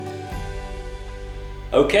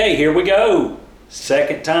Okay, here we go.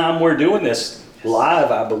 Second time we're doing this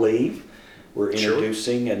live, I believe. We're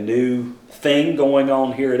introducing a new thing going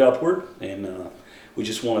on here at Upward, and we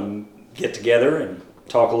just want to get together and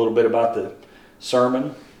talk a little bit about the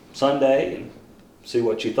sermon Sunday and see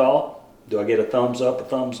what you thought. Do I get a thumbs up, a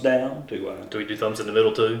thumbs down? Do we do thumbs in the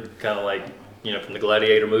middle too? Kind of like, from the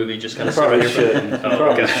Gladiator movie, just kind of probably shouldn't.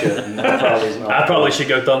 I probably should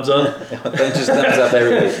go thumbs up. Just thumbs up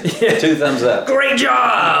every week. Yeah. 2 thumbs up. Great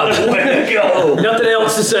job! Way to go! Nothing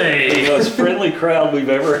else to say. The most friendly crowd we've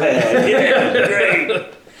ever had. Yeah,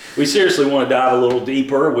 great. We seriously want to dive a little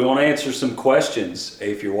deeper. We want to answer some questions.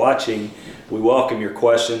 If you're watching, we welcome your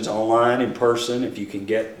questions online, in person. If you can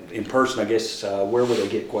get in person, I guess, where would they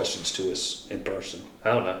get questions to us in person?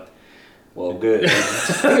 I don't know. Well, good. We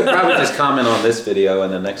could probably just comment on this video,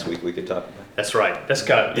 and then next week we could talk about it. That's right. That's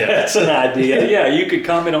kind of, yeah. That's an idea. Yeah, you could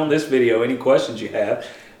comment on this video, any questions you have.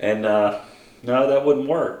 And no, that wouldn't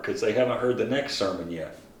work because they haven't heard the next sermon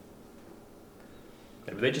yet.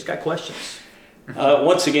 Maybe they just got questions.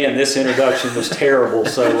 Once again, this introduction was terrible,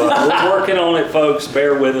 so we're working on it, folks.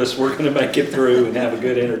 Bear with us. We're going to make it through and have a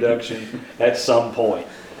good introduction at some point.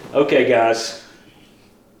 Okay, guys.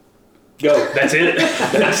 Go. That's it?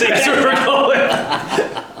 That's where we're going.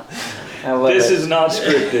 This is not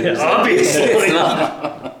scripted. Obviously. It's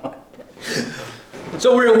not.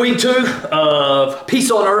 So we're in week 2 of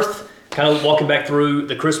Peace on Earth, kind of walking back through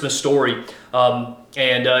the Christmas story.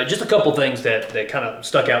 And just a couple things that kind of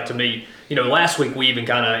stuck out to me. Last week we even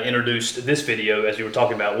kind of introduced this video as we were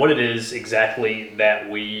talking about what it is exactly that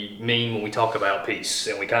we mean when we talk about peace.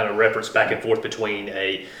 And we kind of reference back and forth between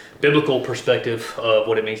a biblical perspective of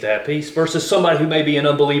what it means to have peace versus somebody who may be an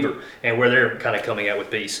unbeliever and where they're kind of coming out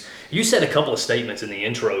with peace. You said a couple of statements in the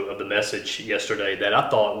intro of the message yesterday that I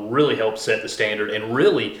thought really helped set the standard and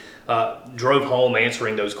really drove home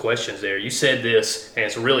answering those questions there. You said this, and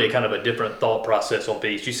it's really a kind of a different thought process on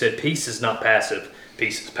peace. You said peace is not passive,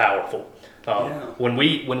 peace is powerful. When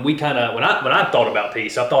I thought about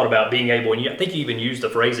peace, I thought about being able, and I think you even used the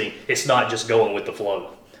phrasing, it's not just going with the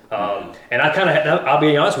flow. And I'll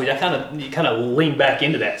be honest with you, you kind of lean back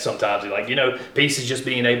into that sometimes. Like, peace is just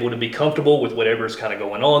being able to be comfortable with whatever's kind of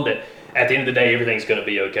going on, that at the end of the day, everything's going to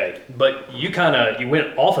be okay. But you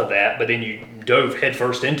went off of that, but then you dove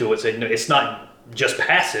headfirst into it, said, no, it's not just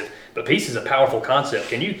passive, but peace is a powerful concept.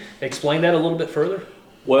 Can you explain that a little bit further?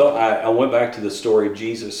 Well, I went back to the story of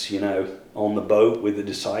Jesus, on the boat with the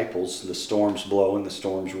disciples. The storm's blowing, the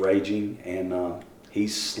storm's raging, and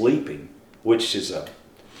he's sleeping, which is a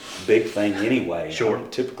big thing anyway. Sure. I'm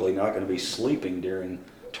typically not going to be sleeping during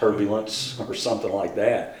turbulence or something like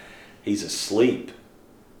that. He's asleep.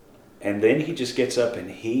 And then he just gets up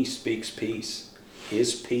and he speaks peace.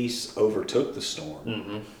 His peace overtook the storm.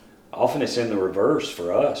 Mm-hmm. Often it's in the reverse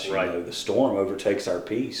for us. Right. The storm overtakes our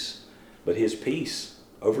peace, but his peace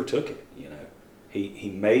overtook it. He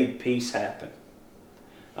made peace happen.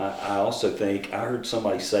 I also think, I heard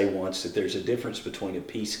somebody say once that there's a difference between a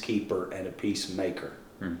peacekeeper and a peacemaker.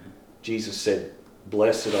 Mm-hmm. Jesus said,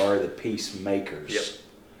 blessed are the peacemakers. Yep.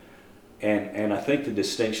 And I think the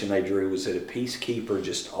distinction they drew was that a peacekeeper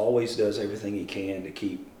just always does everything he can to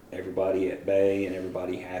keep everybody at bay and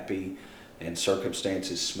everybody happy and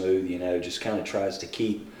circumstances smooth, just kind of tries to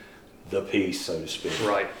keep the peace, so to speak.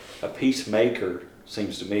 Right. A peacemaker,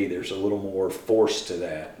 seems to me, there's a little more force to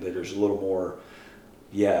that there's a little more,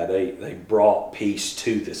 they brought peace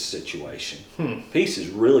to this situation. Peace is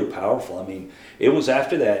really powerful. I mean, it was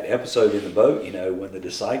after that episode in the boat, when the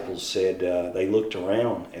disciples said they looked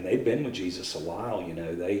around and they'd been with Jesus a while,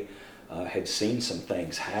 they had seen some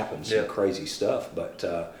things happen, some crazy stuff, but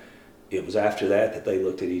it was after that they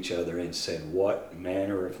looked at each other and said, what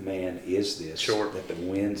manner of man is this that the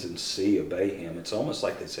winds and sea obey him? It's almost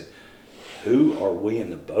like they said, who are we in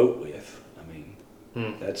the boat with? I mean,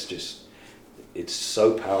 that's just, it's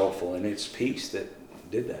so powerful, and it's peace that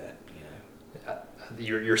did that.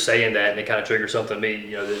 You're saying that, and it kind of triggers something in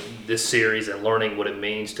me. This series and learning what it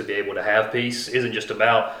means to be able to have peace isn't just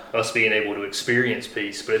about us being able to experience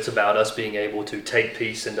peace, but it's about us being able to take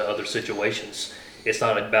peace into other situations. It's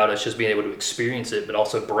not about us just being able to experience it, but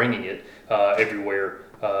also bringing it everywhere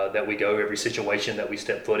that we go, every situation that we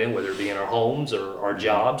step foot in, whether it be in our homes or our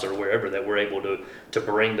jobs or wherever, that we're able to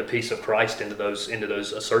bring the peace of Christ into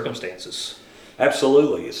those circumstances.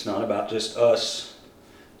 Absolutely. It's not about just us,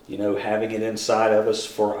 having it inside of us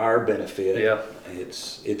for our benefit. Yeah.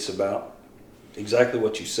 It's about exactly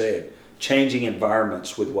what you said, changing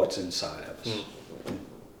environments with what's inside of us.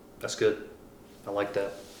 That's good. I like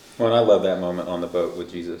that. Well, and I love that moment on the boat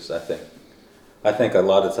with Jesus, I think. I think a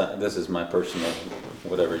lot of time, this is my personal,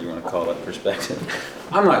 whatever you want to call it, perspective.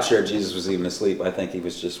 I'm not sure Jesus was even asleep. I think he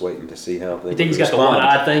was just waiting to see how they You think he's would got the respond. one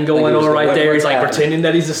eye thing Like going he was on like, right there? He's what's like happening? pretending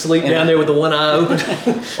that he's asleep down there with the one eye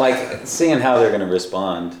open. Like seeing how they're going to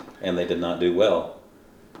respond, and they did not do well.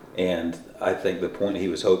 And I think the point he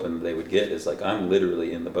was hoping they would get is like, I'm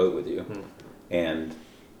literally in the boat with you. And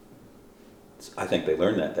I think they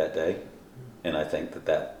learned that day. And I think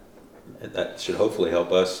that should hopefully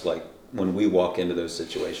help us, like when we walk into those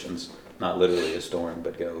situations, not literally a storm,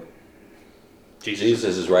 but go, Jesus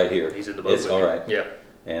is right here. He's in the boat. It's with all you. right. Yeah.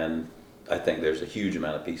 And I think there's a huge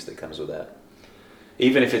amount of peace that comes with that.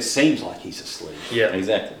 Even if it seems like he's asleep. Yeah.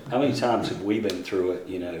 Exactly. How many times have we been through it?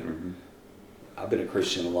 You know, I've been a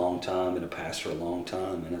Christian a long time and a pastor a long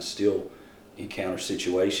time, and I still encounter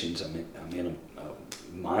situations. I'm in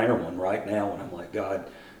a minor one right now, and I'm like, God,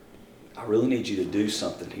 I really need you to do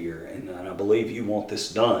something here, and I believe you want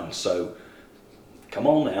this done. So come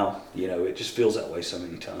on now. You know, it just feels that way so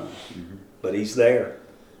many times. But he's there,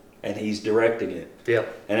 and he's directing it. Yeah.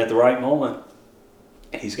 And at the right moment,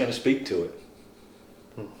 he's going to speak to it.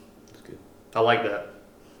 That's good. I like that.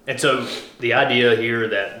 And so the idea here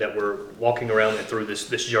that we're walking around and through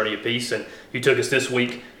this journey of peace, and you took us this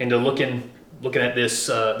week into looking at this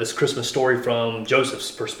this Christmas story from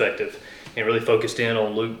Joseph's perspective, and really focused in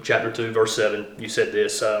on Luke chapter 2, verse 7. You said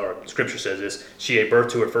this, or Scripture says this: she gave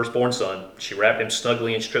birth to her firstborn son. She wrapped him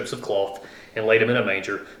snugly in strips of cloth and laid him in a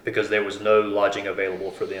manger because there was no lodging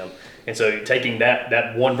available for them. And so taking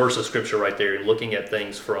that one verse of Scripture right there and looking at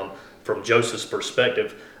things from Joseph's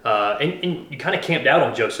perspective, and you kind of camped out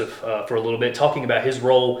on Joseph for a little bit, talking about his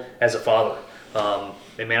role as a father.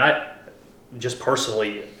 And man, I just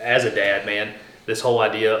personally, as a dad, man, this whole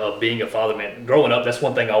idea of being a father, man, growing up, that's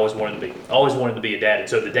one thing I always wanted to be. I always wanted to be a dad. And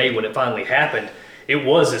so the day when it finally happened, it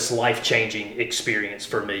was this life-changing experience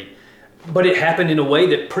for me. But it happened in a way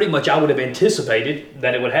that pretty much I would have anticipated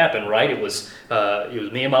that it would happen, right? It was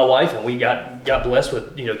me and my wife, and we got blessed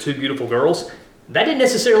with two beautiful girls. That didn't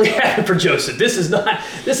necessarily happen for Joseph. This is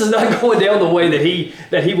not going down the way that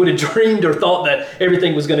he would have dreamed or thought that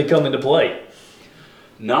everything was going to come into play.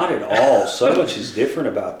 Not at all. So much is different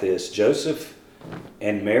about this. Joseph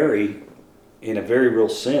and Mary, in a very real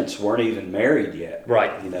sense, weren't even married yet.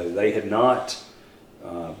 Right. You know, they had not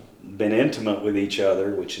been intimate with each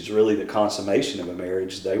other, which is really the consummation of a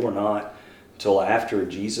marriage. They were not until after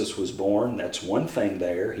Jesus was born. That's one thing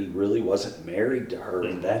there. He really wasn't married to her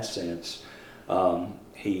in that sense.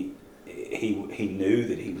 He knew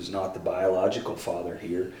that he was not the biological father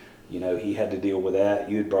here. You know, he had to deal with that.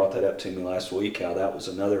 You had brought that up to me last week, how that was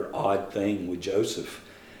another odd thing with Joseph,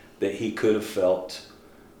 that he could have felt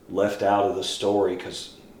left out of the story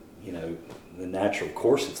because, the natural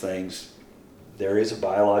course of things, there is a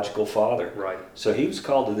biological father. Right. So he was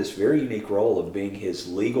called to this very unique role of being his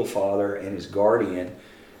legal father and his guardian,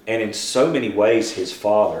 and in so many ways his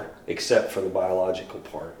father, except for the biological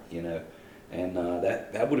part, And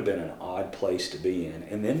that would have been an odd place to be in.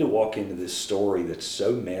 And then to walk into this story that's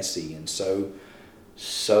so messy and so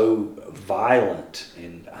violent.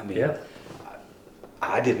 And I mean, Yeah.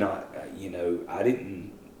 I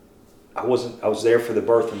was there for the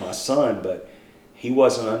birth of my son, but he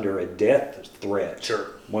wasn't under a death threat. Sure.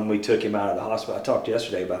 When we took him out of the hospital. I talked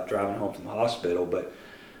yesterday about driving home from the hospital, but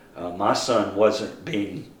my son wasn't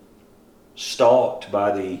being stalked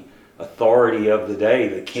by the authority of the day,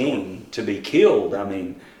 the king, to be killed. I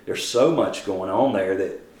mean, there's so much going on there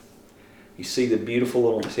that you see the beautiful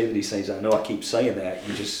little nativity scenes. I know I keep saying that.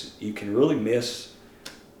 You can really miss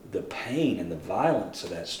the pain and the violence of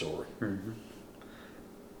that story. Mm-hmm.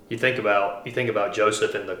 You think about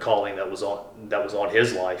Joseph and the calling that was on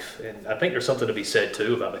his life, and I think there's something to be said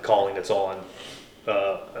too about the calling that's on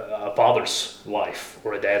a father's life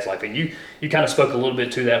or a dad's life. And you kind of spoke a little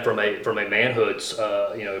bit to that from a manhood's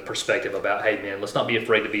perspective about, hey man, let's not be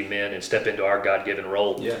afraid to be men and step into our God-given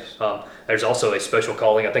role. Yes. There's also a special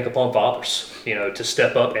calling, I think, upon fathers, to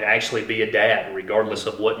step up and actually be a dad, regardless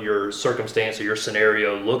of what your circumstance or your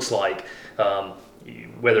scenario looks like.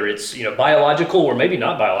 Whether it's biological or maybe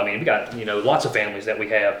not biological. I mean, we got lots of families that we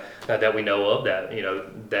have that we know of that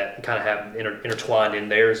that kind of have intertwined in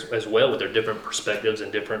there as well with their different perspectives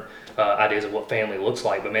and different ideas of what family looks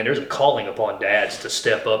like. But man, there's a calling upon dads to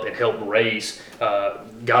step up and help raise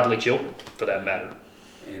godly children, for that matter.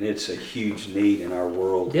 And it's a huge need in our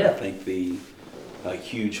world. Yeah. I think a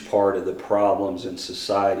huge part of the problems in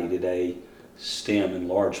society today stem in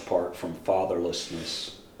large part from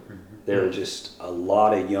fatherlessness. There are just a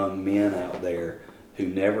lot of young men out there who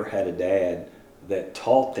never had a dad that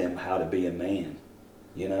taught them how to be a man,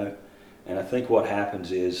 And I think what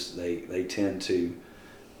happens is they tend to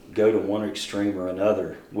go to one extreme or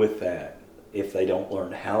another with that if they don't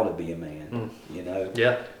learn how to be a man. You know,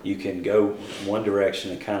 Yeah. you can go one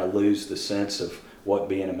direction and kind of lose the sense of what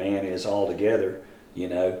being a man is altogether. You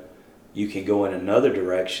know, you can go in another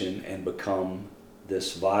direction and become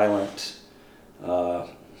this violent, run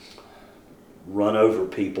over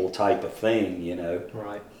people type of thing. You know,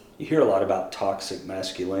 Right. you hear a lot about toxic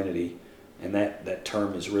masculinity, and that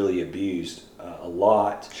term is really abused a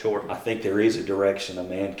lot. Sure. I think there is a direction a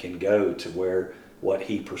man can go to where what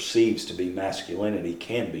he perceives to be masculinity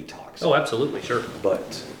can be toxic. Oh, absolutely. Sure.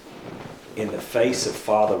 But in the face of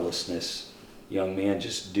fatherlessness, young men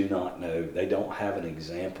just do not know. They don't have an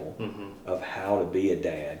example of how to be a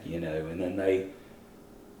dad, you know, and then they,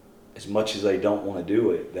 as much as they don't want to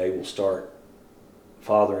do it, they will start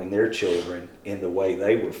fathering their children in the way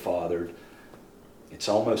they were fathered. It's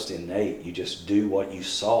almost innate. You just do what you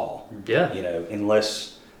saw, Yeah. you know,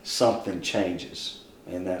 unless something changes,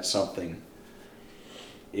 and that something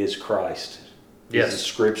is Christ. Yes. Is the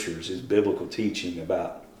scriptures, is biblical teaching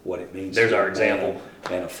about what it means There's to be our a example. man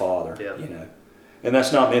and a father. Yeah. You know, and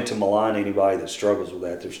that's not meant to malign anybody that struggles with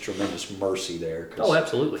that. There's tremendous mercy there. 'Cause Oh,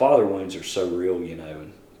 absolutely. father wounds are so real, you know,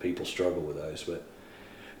 and people struggle with those. But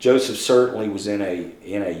Joseph certainly was in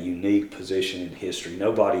a unique position in history.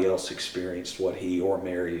 Nobody else experienced what he or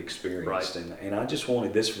Mary experienced. Right. And I just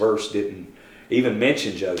wanted, this verse didn't even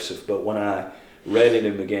mention Joseph, but when I read it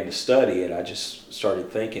and began to study it, I just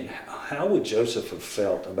started thinking, how would Joseph have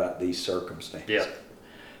felt about these circumstances? Yeah.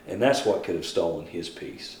 And that's what could have stolen his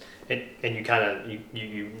peace. And you kind of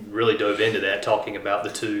you really dove into that, talking about the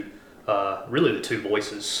two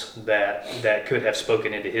voices that could have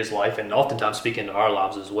spoken into his life, and oftentimes speak into our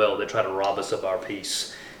lives as well, that try to rob us of our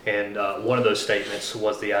peace. And one of those statements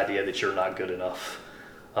was the idea that you're not good enough.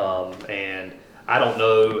 And I don't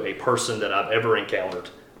know a person that I've ever encountered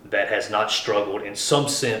that has not struggled in some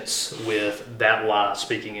sense with that lie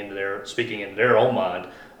speaking into their own mind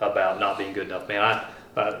about not being good enough. Man,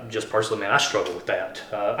 just personally, man, I struggle with that.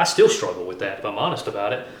 I still struggle with that, if I'm honest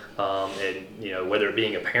about it. And you know, whether it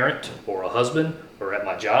being a parent or a husband or at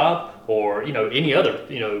my job or you know any other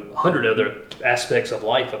 100 other aspects of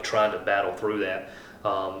life of trying to battle through that.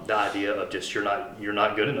 The idea of just you're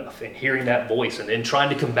not good enough, and hearing that voice and then trying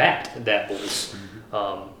to combat that voice.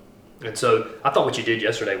 And so I thought what you did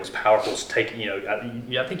yesterday was powerful. It's taking,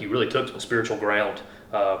 I think you really took some spiritual ground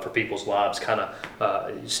for people's lives, kind of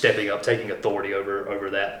stepping up, taking authority over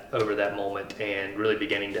that moment, and really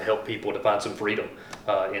beginning to help people to find some freedom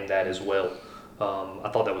in that as well. I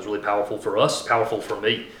thought that was really powerful for us, powerful for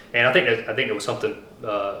me, and I think there was something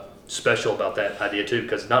special about that idea too,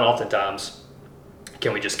 because not oftentimes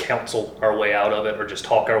can we just counsel our way out of it or just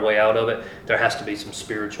talk our way out of it. There has to be some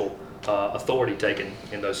spiritual authority taken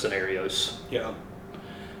in those scenarios. Yeah.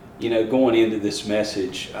 You know, going into this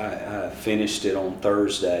message, I finished it on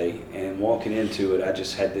Thursday, and walking into it, I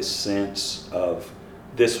just had this sense of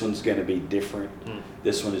this one's going to be different.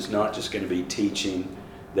 This one is not just going to be teaching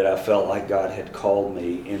that I felt like God had called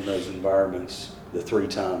me in those environments the 3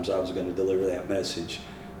 times I was going to deliver that message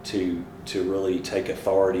to really take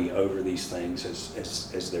authority over these things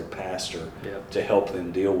as their pastor, to help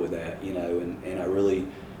them deal with that, you know, and I really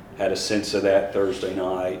had a sense of that Thursday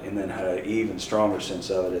night, and then had an even stronger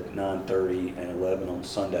sense of it at 9:30 and 11 on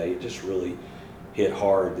Sunday. It just really hit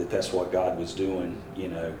hard that that's what God was doing, you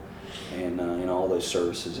know, and in all those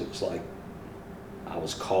services it was like I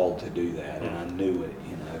was called to do that, and I knew it,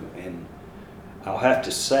 you know, and I'll have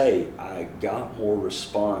to say I got more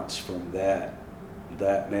response from that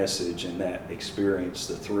message and that experience,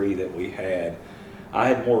 the 3 that we had. I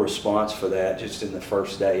had more response for that just in the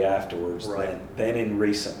first day afterwards than in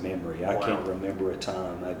recent memory. I can't remember a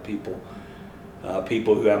time. I had people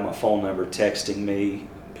who have my phone number texting me,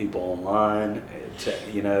 people online,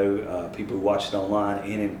 people who watched it online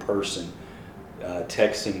and in person,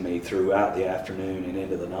 texting me throughout the afternoon and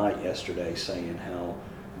into the night yesterday, saying how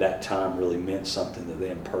that time really meant something to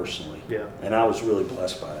them personally. Yeah. And I was really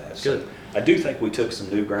blessed by that. Good. So I do think we took some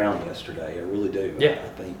new ground yesterday. I really do. Yeah.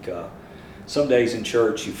 I think some days in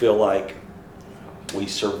church you feel like we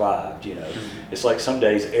survived, you know. It's like some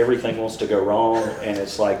days everything wants to go wrong, and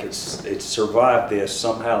it's like it's survived this,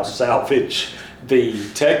 somehow salvage the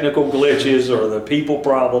technical glitches or the people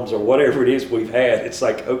problems or whatever it is we've had. It's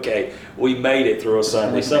like, okay, we made it through a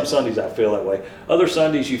Sunday. Some Sundays I feel that way. Other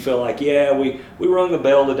Sundays you feel like, yeah, we rung the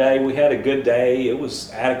bell today. We had a good day. It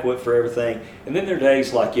was adequate for everything. And then there are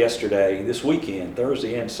days like yesterday, this weekend,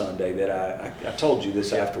 Thursday and Sunday, that I told you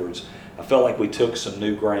this afterwards. I felt like we took some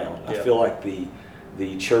new ground. I feel like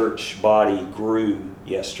the church body grew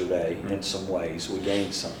yesterday in some ways. We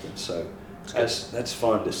gained something. So That's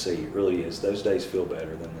fun to see. It really is. Those days feel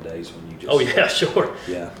better than the days when you just. Oh yeah, sure.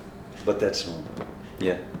 Yeah, but that's normal.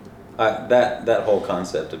 Yeah, that whole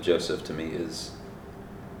concept of Joseph to me is,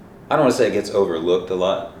 I don't want to say it gets overlooked a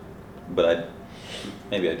lot, but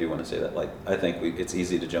maybe I do want to say that. Like, I think it's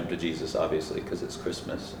easy to jump to Jesus, obviously, because it's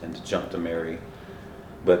Christmas, and to jump to Mary.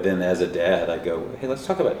 But then as a dad, I go, hey, let's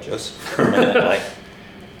talk about Joseph for a minute. Like,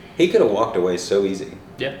 he could have walked away so easy.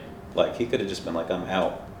 Yeah. Like, he could have just been like, I'm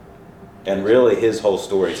out. And really, his whole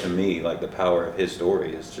story, to me, like, the power of his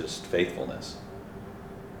story is just faithfulness.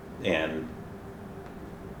 And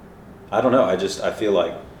I don't know, I feel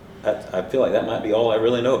like that might be all I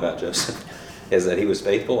really know about Joseph, is that he was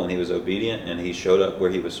faithful and he was obedient and he showed up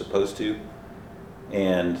where he was supposed to.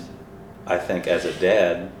 And I think as a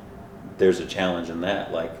dad, there's a challenge in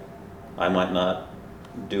that. Like, I might not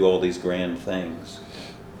do all these grand things,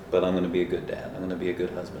 but I'm going to be a good dad. I'm going to be a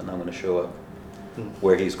good husband. I'm going to show up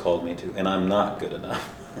where he's called me to. And I'm not good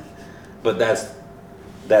enough. But that's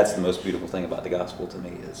the most beautiful thing about the gospel to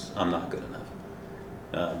me, is I'm not good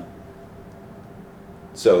enough.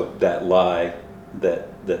 So that lie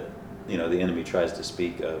that the enemy tries to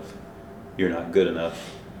speak of, you're not good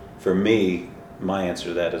enough, for me, my answer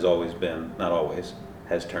to that has always been, not always,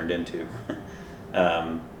 has turned into,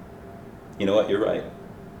 you know what, you're right,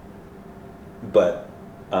 but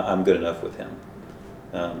I'm good enough with him.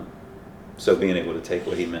 So being able to take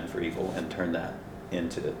what he meant for evil and turn that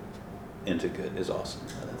into good is awesome.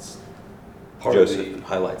 That's Joseph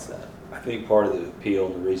highlights that. I think part of the appeal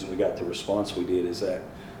and the reason we got the response we did is that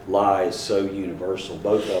lie is so universal.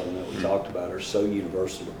 Both of them that we talked about are so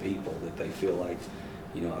universal to people that they feel like,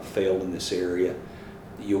 I've failed in this area.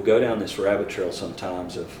 You'll go down this rabbit trail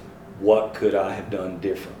sometimes of what could I have done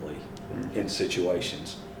differently in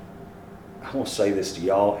situations. I want to say this to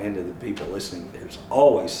y'all and to the people listening. There's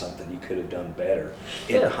always something you could have done better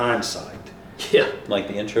in hindsight. Yeah. Like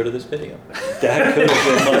the intro to this video. That could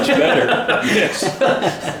have been much better. Yes.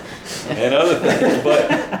 And other things.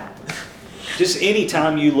 But just any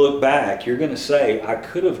time you look back, you're going to say, I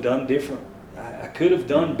could have done different. I could have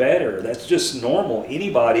done better. That's just normal.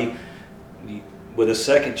 Anybody with a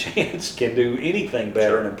second chance can do anything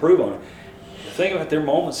better and improve on it. The thing about their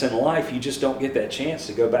moments in life, you just don't get that chance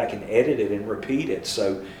to go back and edit it and repeat it.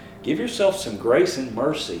 So give yourself some grace and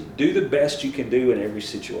mercy. Do the best you can do in every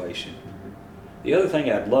situation. The other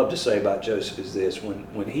thing I'd love to say about Joseph is this.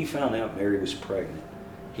 When he found out Mary was pregnant,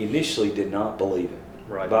 he initially did not believe it.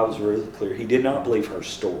 Right. The Bible's really clear. He did not believe her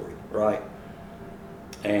story, right?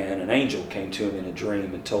 And an angel came to him in a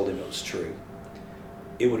dream and told him it was true.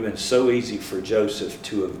 It would have been so easy for Joseph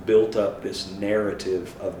to have built up this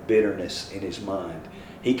narrative of bitterness in his mind.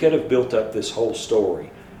 He could have built up this whole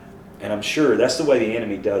story. And I'm sure that's the way the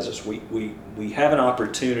enemy does us. We have an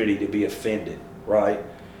opportunity to be offended, right?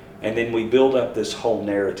 And then we build up this whole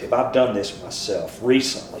narrative. I've done this myself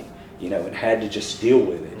recently, and had to just deal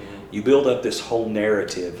with it. You build up this whole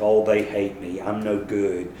narrative. Oh, they hate me. I'm no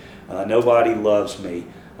good. Nobody loves me.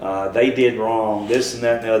 They did wrong, this and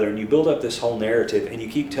that and the other. And you build up this whole narrative, and you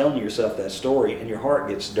keep telling yourself that story, and your heart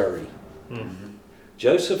gets dirty. Mm-hmm.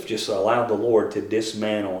 Joseph just allowed the Lord to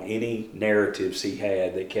dismantle any narratives he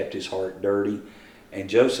had that kept his heart dirty. And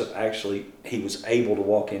Joseph he was able to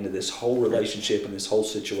walk into this whole relationship and this whole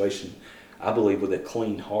situation, I believe, with a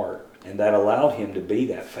clean heart. And that allowed him to be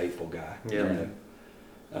that faithful guy. Yeah.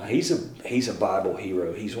 He's a Bible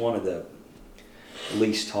hero. He's one of the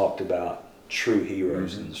least talked about true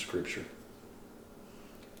heroes in the Scripture.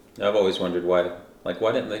 I've always wondered why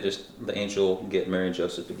didn't the angel get Mary and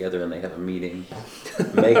Joseph together and they have a meeting,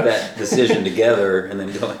 make that decision together, and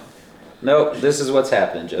then go, nope, this is what's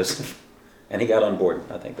happening, Joseph. And he got on board.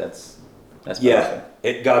 I think that's powerful. Yeah.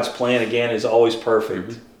 God's plan, again, is always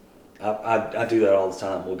perfect. I do that all the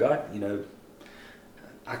time. Well, God,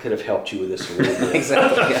 I could have helped you with this a little bit.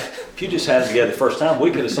 Exactly. Yeah. If you just had it together the first time,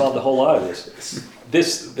 we could have solved a whole lot of this.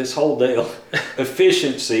 This whole deal,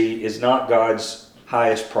 efficiency is not God's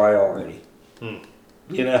highest priority. Doing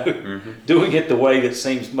it the way that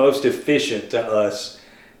seems most efficient to us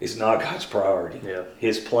is not God's priority. Yeah.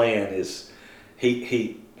 His plan is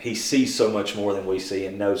He sees so much more than we see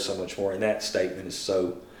and knows so much more. And that statement is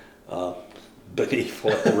so beneath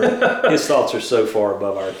what His thoughts are so far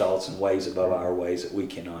above our thoughts and ways above our ways that we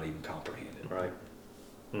cannot even comprehend it. Right.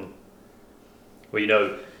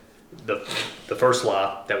 Well, the first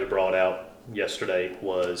lie that we brought out yesterday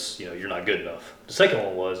was, you're not good enough. The second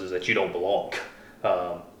one was that you don't belong.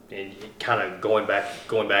 And kind of going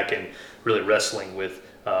back and really wrestling with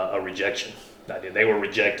a rejection. They were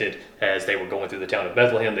rejected as they were going through the town of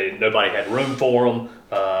Bethlehem. Nobody had room for them.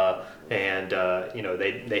 and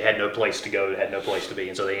they had no place to go, had no place to be,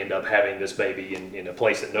 and so they end up having this baby in a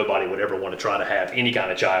place that nobody would ever want to try to have any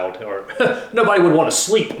kind of child, or nobody would want to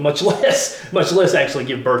sleep, much less actually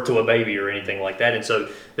give birth to a baby or anything like that. And so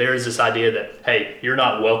there is this idea that, hey, you're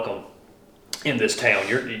not welcome in this town.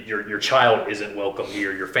 Your child isn't welcome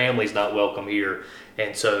here. Your family's not welcome here.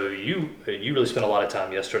 And so you really spent a lot of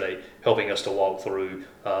time yesterday helping us to walk through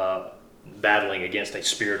battling against a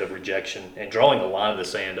spirit of rejection and drawing a line in the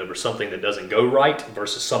sand over something that doesn't go right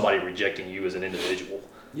versus somebody rejecting you as an individual.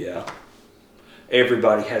 Yeah.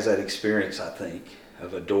 Everybody has that experience, I think,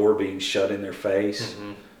 of a door being shut in their face,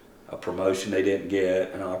 a promotion they didn't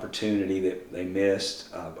get, an opportunity that they missed,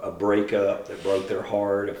 a breakup that broke their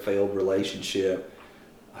heart, a failed relationship.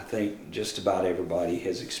 I think just about everybody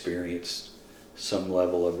has experienced some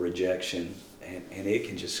level of rejection, and it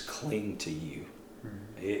can just cling to you.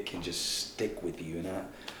 It can just stick with you. And I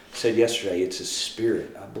said yesterday, it's a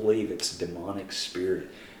spirit. I believe it's a demonic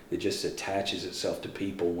spirit that just attaches itself to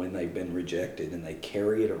people when they've been rejected, and they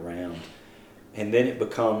carry it around. And then it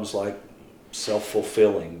becomes like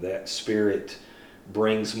self-fulfilling. That spirit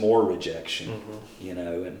brings more rejection,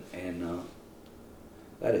 and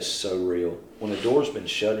that is so real. When a door's been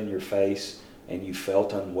shut in your face and you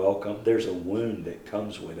felt unwelcome, there's a wound that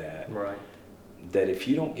comes with that. Right. That if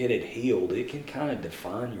you don't get it healed, it can kind of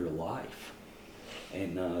define your life.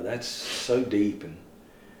 And that's so deep and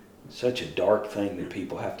such a dark thing that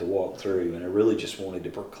people have to walk through. And I really just wanted to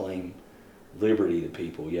proclaim liberty to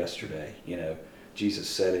people yesterday. Jesus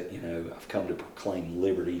said it, I've come to proclaim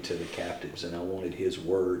liberty to the captives, and I wanted his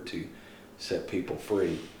word to set people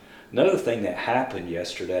free. Another thing that happened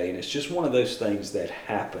yesterday, and it's just one of those things that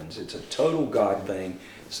happens, it's a total God thing,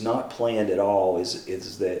 it's not planned at all,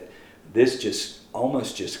 is that this just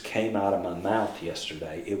almost just came out of my mouth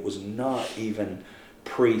yesterday. It was not even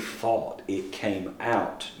pre-thought. It came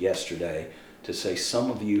out yesterday to say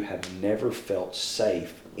some of you have never felt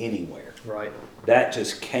safe anywhere. Right. That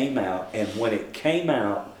just came out, and when it came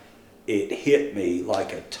out, it hit me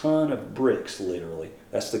like a ton of bricks, literally.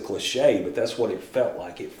 That's the cliche, but that's what it felt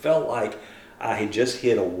like. It felt like I had just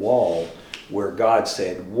hit a wall where God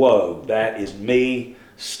said, whoa, that is me.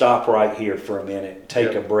 Stop right here for a minute,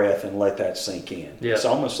 take a breath, and let that sink in. Yep. It's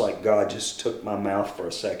almost like God just took my mouth for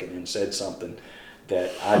a second and said something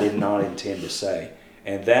that I did not intend to say.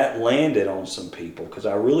 And that landed on some people, because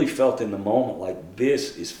I really felt in the moment like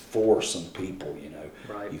this is for some people,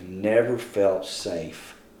 Right. You've never felt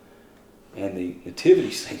safe. And the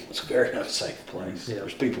nativity scene was a very unsafe place. Yeah.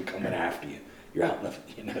 There's people coming after you. You're out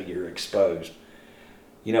in the, you're exposed.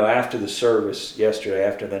 After the service yesterday,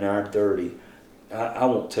 after the 9:30, I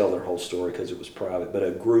won't tell their whole story because it was private, but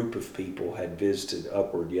a group of people had visited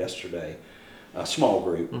Upward yesterday, a small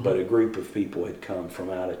group, but a group of people had come from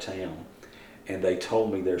out of town, and they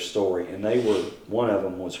told me their story, and one of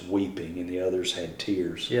them was weeping and the others had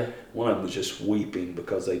tears. Yeah. One of them was just weeping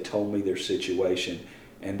because they told me their situation,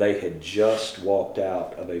 and they had just walked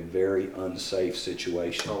out of a very unsafe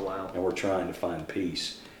situation. Oh, wow. And were trying to find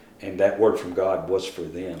peace, and that word from God was for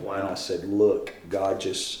them. Wow. And I said, look,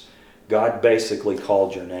 God basically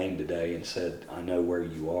called your name today and said, I know where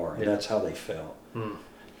you are. And that's how they felt.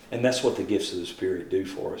 And that's what the gifts of the Spirit do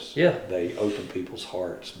for us. Yeah. They open people's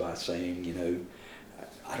hearts by saying,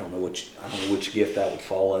 I don't know which gift that would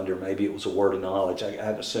fall under. Maybe it was a word of knowledge. I'd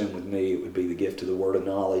assume with me it would be the gift of the word of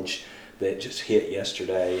knowledge that just hit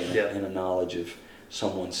yesterday, and a knowledge of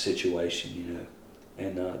someone's situation,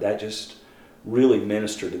 And that just really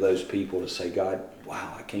ministered to those people to say, God,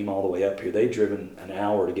 wow, I came all the way up here. They'd driven an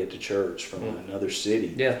hour to get to church from another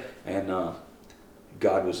city. Yeah. And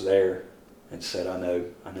God was there and said, I know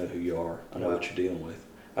who you are. I know what you're dealing with.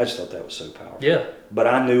 I just thought that was so powerful. Yeah. But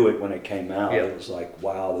I knew it when it came out. Yeah. It was like,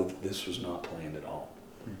 wow, this was not planned at all.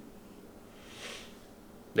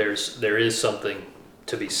 There is something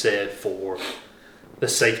to be said for the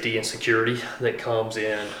safety and security that comes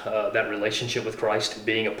in that relationship with Christ,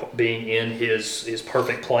 being in His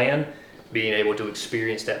perfect plan, being able to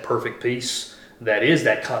experience that perfect peace. That is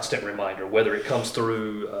that constant reminder, whether it comes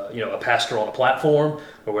through a pastor on a platform,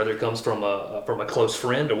 or whether it comes from a close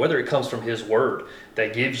friend, or whether it comes from His Word,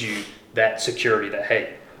 that gives you that security that,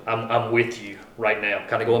 hey, I'm with you right now.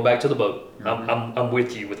 Kind of going back to the boat. I'm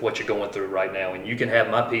with you with what you're going through right now, and you can have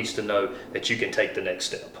my peace to know that you can take the next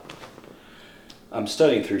step. I'm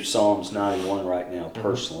studying through Psalms 91 right now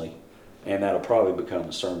personally, and that'll probably become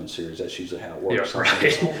a sermon series. That's usually how it works. Yeah,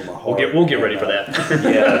 right. Something over my heart. We'll get ready for that.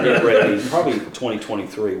 Yeah, get ready. Probably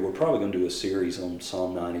 2023, we're probably going to do a series on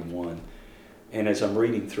Psalm 91. And as I'm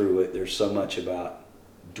reading through it, there's so much about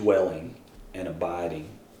dwelling and abiding. It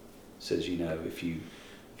says, if you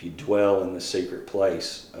if you dwell in the secret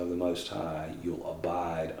place of the Most High, you'll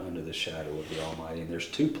abide under the shadow of the Almighty. And there's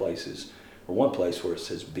two places, or one place where it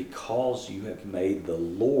says, because you have made the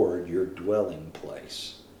Lord your dwelling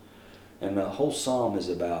place. And the whole psalm is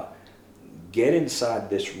about, get inside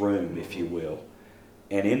this room, if you will,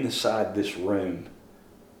 and inside this room,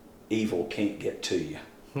 evil can't get to you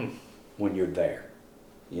when you're there.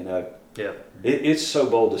 You know, Yeah. it's so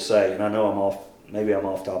bold to say, and I know maybe I'm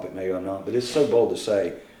off topic, maybe I'm not, but it's so bold to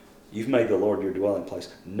say, you've made the Lord your dwelling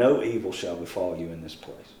place. No evil shall befall you in this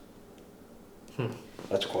place.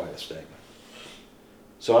 That's quite a statement.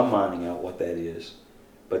 So I'm finding out what that is,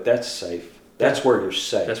 but that's safe. That's where you're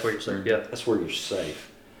safe. That's where you're safe. Yeah. That's where you're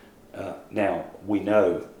safe. Now, we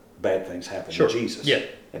know bad things happen Sure. to Jesus. Yeah.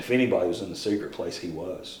 And if anybody was in the secret place, he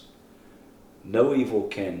was. No evil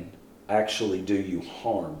can actually do you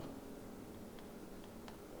harm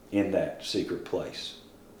in that secret place.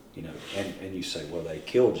 You know, and you say, well, they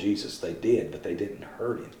killed Jesus. They did, but they didn't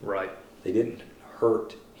hurt him. Right. They didn't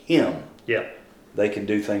hurt him. Yeah. They can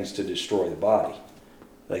do things to destroy the body.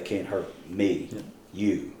 They can't hurt me,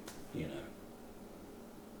 you know.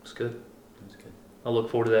 It's good. I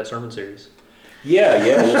look forward to that sermon series. Yeah,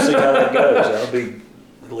 we'll see how that goes. That'll be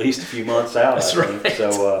at least a few months out, That's I think. right.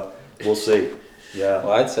 So we'll see. Yeah.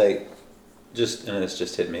 Well, I'd say, and it's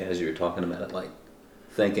just hit me as you were talking about it, like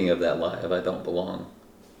thinking of that lie of I don't belong.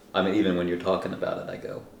 I mean, even when you're talking about it, I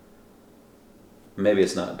go, maybe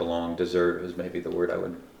it's not belong, deserve is maybe the word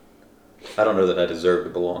I don't know that I deserve to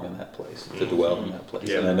belong in that place, to dwell in that place.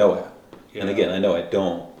 Yeah. And I know Yeah. and again, I know I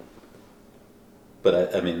don't.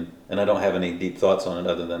 But I mean, and I don't have any deep thoughts on it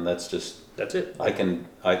other than that's it. I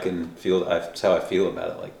can feel, that's how I feel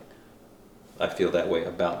about it. Like, I feel that way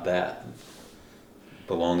about that.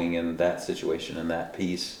 Belonging in that situation and that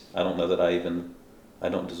peace. I don't know that I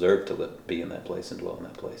don't deserve to be in that place and dwell in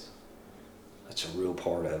that place. That's a real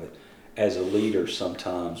part of it. As a leader,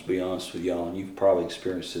 sometimes, be honest with y'all, and you've probably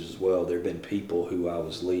experienced it as well, there have been people who I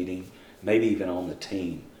was leading, maybe even on the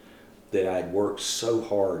team, that I'd worked so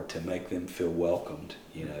hard to make them feel welcomed,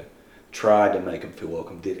 you know, tried to make them feel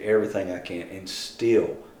welcome, did everything I can, and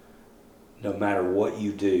still, no matter what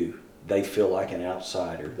you do, they feel like an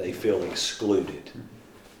outsider. They feel excluded.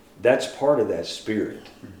 That's part of that spirit.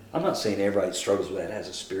 I'm not saying everybody that struggles with that has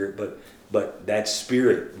a spirit, but that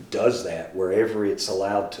spirit does that wherever it's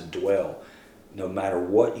allowed to dwell. No matter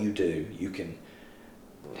what you do, you can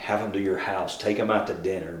have them to your house, take them out to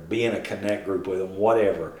dinner, be in a connect group with them,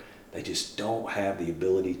 whatever. They just don't have the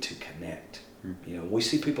ability to connect. You know, we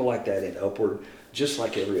see people like that in Upward, just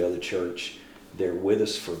like every other church. They're with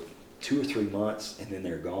us for 2 or 3 months, and then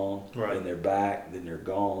they're gone. Right. Then they're back, then they're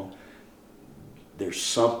gone. There's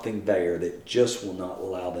something there that just will not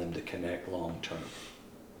allow them to connect long term.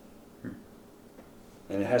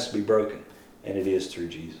 And it has to be broken, and it is through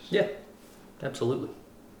Jesus. Yeah, absolutely.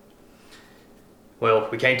 Well,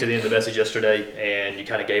 we came to the end of the message yesterday, and you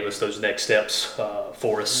kind of gave us those next steps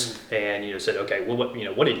for us, and said, okay, well,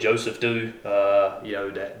 what did Joseph do?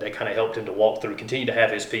 That kind of helped him to continue to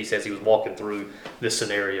have his peace as he was walking through this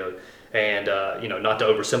scenario, and not to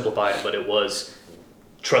oversimplify it, but it was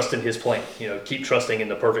trust in his plan. Keep trusting in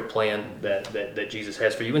the perfect plan that Jesus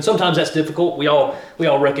has for you. And sometimes that's difficult. We all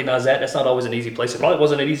recognize that. That's not always an easy place. It probably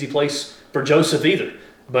wasn't an easy place for Joseph either.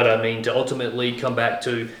 But I mean, to ultimately come back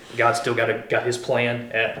to God still got his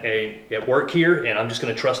plan at work here, and I'm just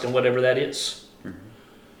going to trust in whatever that is.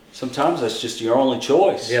 Sometimes that's just your only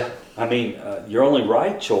choice. Yeah. I mean, your only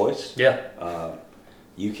right choice. Yeah.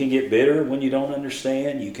 You can get bitter when you don't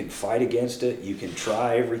understand. You can fight against it. You can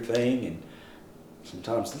try everything, and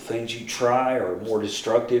sometimes the things you try are more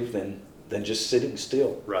destructive than just sitting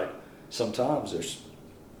still. Right. Sometimes there's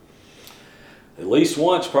at least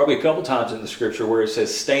once, probably a couple times in the scripture where it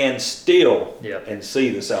says, stand still and see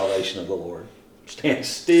the salvation of the Lord. Stand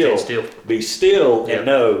still. Stand still. Be still and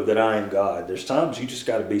know that I am God. There's times you just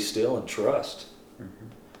got to be still and trust.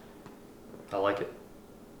 I like it.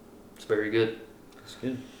 It's very good. That's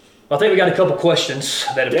good. I think we got a couple questions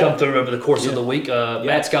that have come through over the course of the week. Yeah.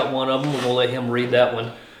 Matt's got one of them. We're going to let him read that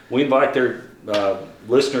one. We invite their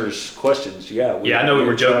listeners' questions. I know we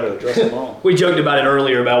were try joking. to address them all. We joked about it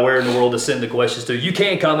earlier about where in the world to send the questions to. You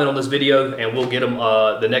can comment on this video, and we'll get them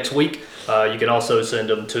the next week. You can also send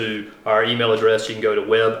them to our email address. You can go to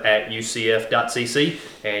web@ucf.cc,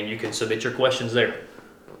 and you can submit your questions there.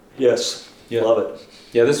 Yes. Yeah. Love it.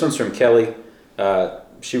 Yeah, this one's from Kelly.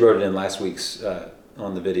 She wrote it in last week's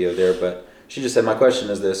on the video there, but she just said, my question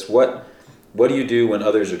is this: What do you do when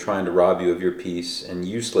others are trying to rob you of your peace and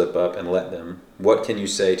you slip up and let them? What can you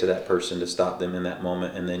say to that person to stop them in that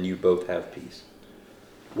moment, and then you both have peace?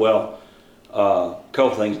 Well,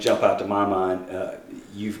 Couple things jump out to my mind.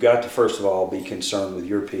 You've got to first of all be concerned with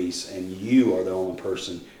your peace, and you are the only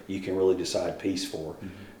person you can really decide peace for. Mm-hmm.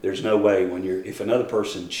 There's no way if another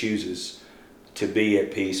person chooses to be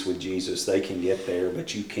at peace with Jesus, they can get there,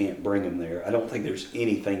 but you can't bring them there. I don't think there's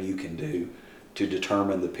anything you can do to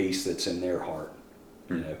determine the peace that's in their heart.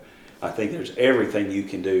 Mm-hmm. You know, I think there's everything you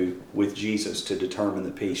can do with Jesus to determine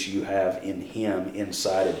the peace you have in Him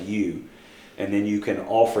inside of you, and then you can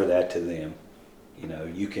offer that to them. You know,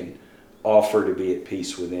 you can offer to be at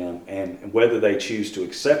peace with them, and whether they choose to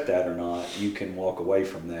accept that or not, you can walk away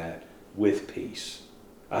from that with peace.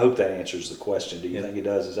 I hope that answers the question. Do you think it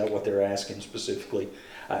does? Is that what they're asking specifically?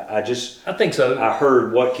 I think so. I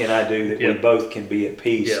heard, what can I do that we both can be at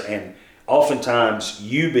peace? And oftentimes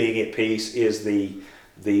you being at peace is the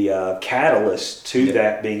catalyst to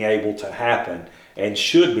that being able to happen, and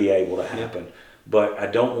should be able to happen. But I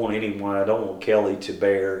don't want Kelly to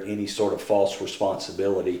bear any sort of false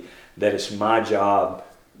responsibility that it's my job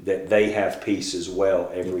that they have peace as well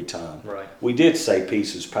every time. Right. We did say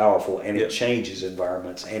peace is powerful, and it changes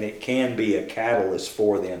environments, and it can be a catalyst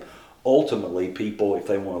for them. Ultimately, people, if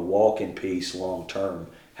they want to walk in peace long term,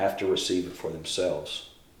 have to receive it for themselves.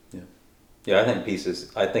 Yeah,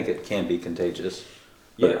 I think it can be contagious.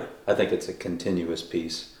 But I think it's a continuous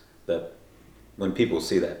peace that when people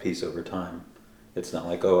see that peace over time, it's not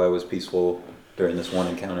like, oh, I was peaceful during this one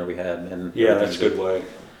encounter we had. And that's a good way.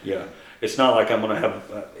 Yeah. It's not like I'm going to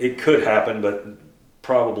have, it could happen, but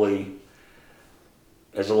probably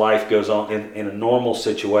as life goes on, in a normal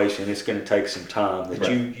situation, it's going to take some time.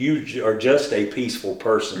 That you are just a peaceful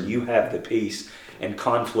person. Mm-hmm. You have the peace, and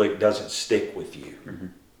conflict doesn't stick with you. Mm-hmm.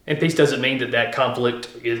 And peace doesn't mean that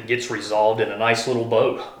conflict gets resolved in a nice little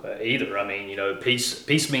bow either. I mean,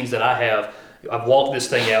 peace means that I've walked this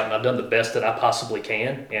thing out and I've done the best that I possibly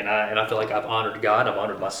can, and I feel like I've honored God, I've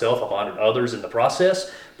honored myself, I've honored others in the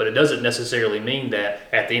process. But it doesn't necessarily mean that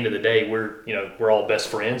at the end of the day we're all best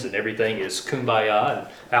friends and everything is kumbaya and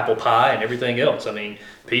apple pie and everything else. I mean,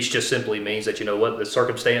 peace just simply means that the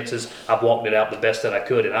circumstances, I've walked it out the best that I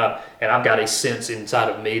could, and I've got a sense inside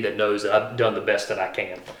of me that knows that I've done the best that I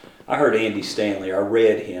can. I heard Andy Stanley, I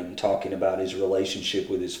read him talking about his relationship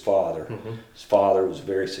with his father. Mm-hmm. His father was a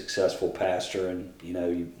very successful pastor, and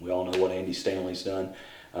we all know what Andy Stanley's done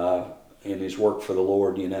in his work for the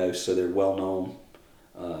Lord, so they're well-known,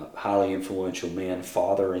 highly influential men,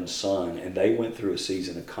 father and son, and they went through a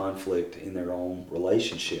season of conflict in their own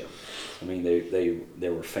relationship. I mean,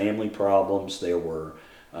 there were family problems, there were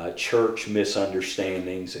church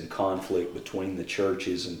misunderstandings and conflict between the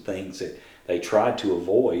churches and things that they tried to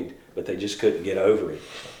avoid, but they just couldn't get over it.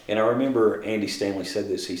 And I remember Andy Stanley said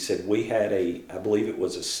this. He said, we had I believe it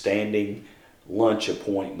was a standing lunch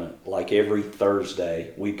appointment, like every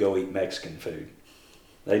Thursday we'd go eat Mexican food.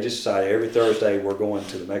 They just decided every Thursday we're going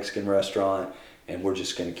to the Mexican restaurant and we're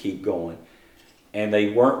just going to keep going. And they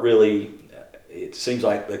weren't really, it seems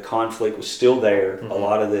like the conflict was still there. Mm-hmm. A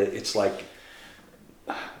lot of it's like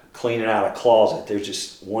cleaning out a closet. There's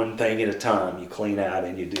just one thing at a time you clean out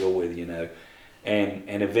and you deal with,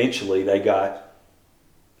 and eventually they got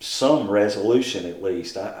some resolution, at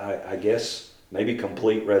least. I guess maybe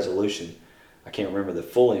complete resolution. I can't remember the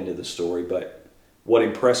full end of the story, but what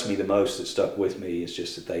impressed me the most, that stuck with me, is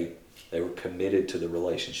just that they were committed to the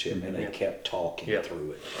relationship. Mm-hmm. And they kept talking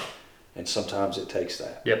through it. And sometimes it takes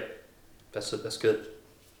that. Yep. That's good.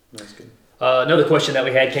 That's good. Another question that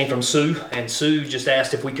we had came from Sue, and Sue just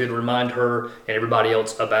asked if we could remind her and everybody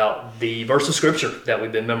else about the verse of scripture that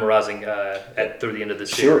we've been memorizing through the end of this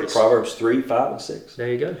series. Sure, Proverbs 3, 5, and 6. There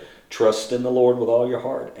you go. Trust in the Lord with all your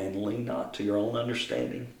heart, and lean not to your own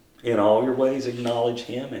understanding. In all your ways acknowledge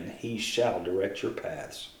Him, and He shall direct your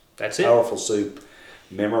paths. That's it. Powerful, Sue.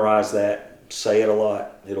 Memorize that. Say it a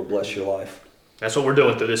lot. It'll bless your life. That's what we're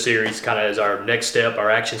doing through this series, kind of as our next step, our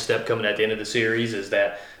action step coming at the end of the series, is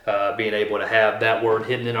that being able to have that word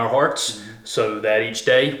hidden in our hearts, mm-hmm. so that each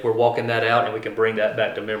day we're walking that out and we can bring that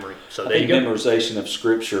back to memory. So there you go. Memorization of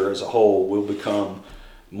Scripture as a whole will become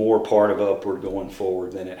more part of Upward going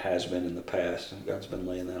forward than it has been in the past. And God's been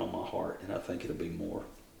laying that on my heart, and I think it'll be more.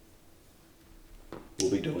 We'll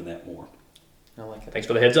be doing that more. I like it. Thanks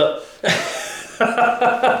for the heads up.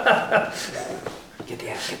 Get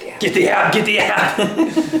the app. Get the app.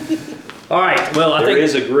 All right. Well, there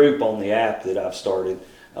is a group on the app that I've started.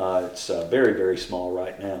 It's very, very small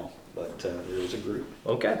right now, but there is a group.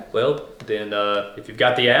 Okay. Well, then if you've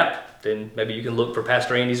got the app, then maybe you can look for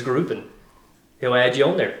Pastor Andy's group and he'll add you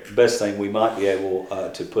on there. The best thing, we might be able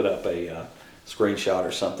to put up a screenshot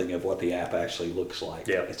or something of what the app actually looks like.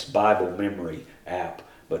 Yeah. It's Bible Memory app,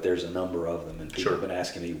 but there's a number of them, and people have been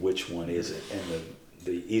asking me which one is it, and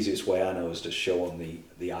the easiest way I know is to show them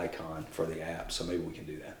the icon for the app. So maybe we can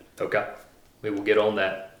do that. Okay, we will get on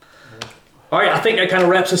that. All right, I think that kind of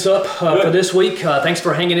wraps us up for this week. Thanks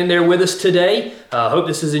for hanging in there with us today. Hope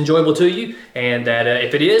this is enjoyable to you, and that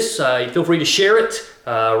if it is, feel free to share it.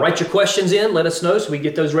 Write your questions in, let us know so we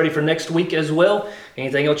get those ready for next week as well.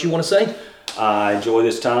 Anything else you want to say? I enjoy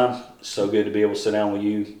this time. So good to be able to sit down with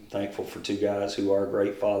you. Thankful for two guys who are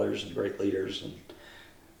great fathers and great leaders,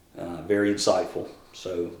 and very insightful.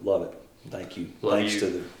 So love it. Thank you. Thanks to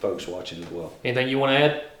the folks watching as well. Anything you want to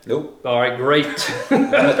add? Nope. All right, great.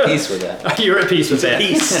 I'm at peace with that. You're at peace with that.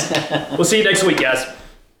 Peace. We'll see you next week, guys.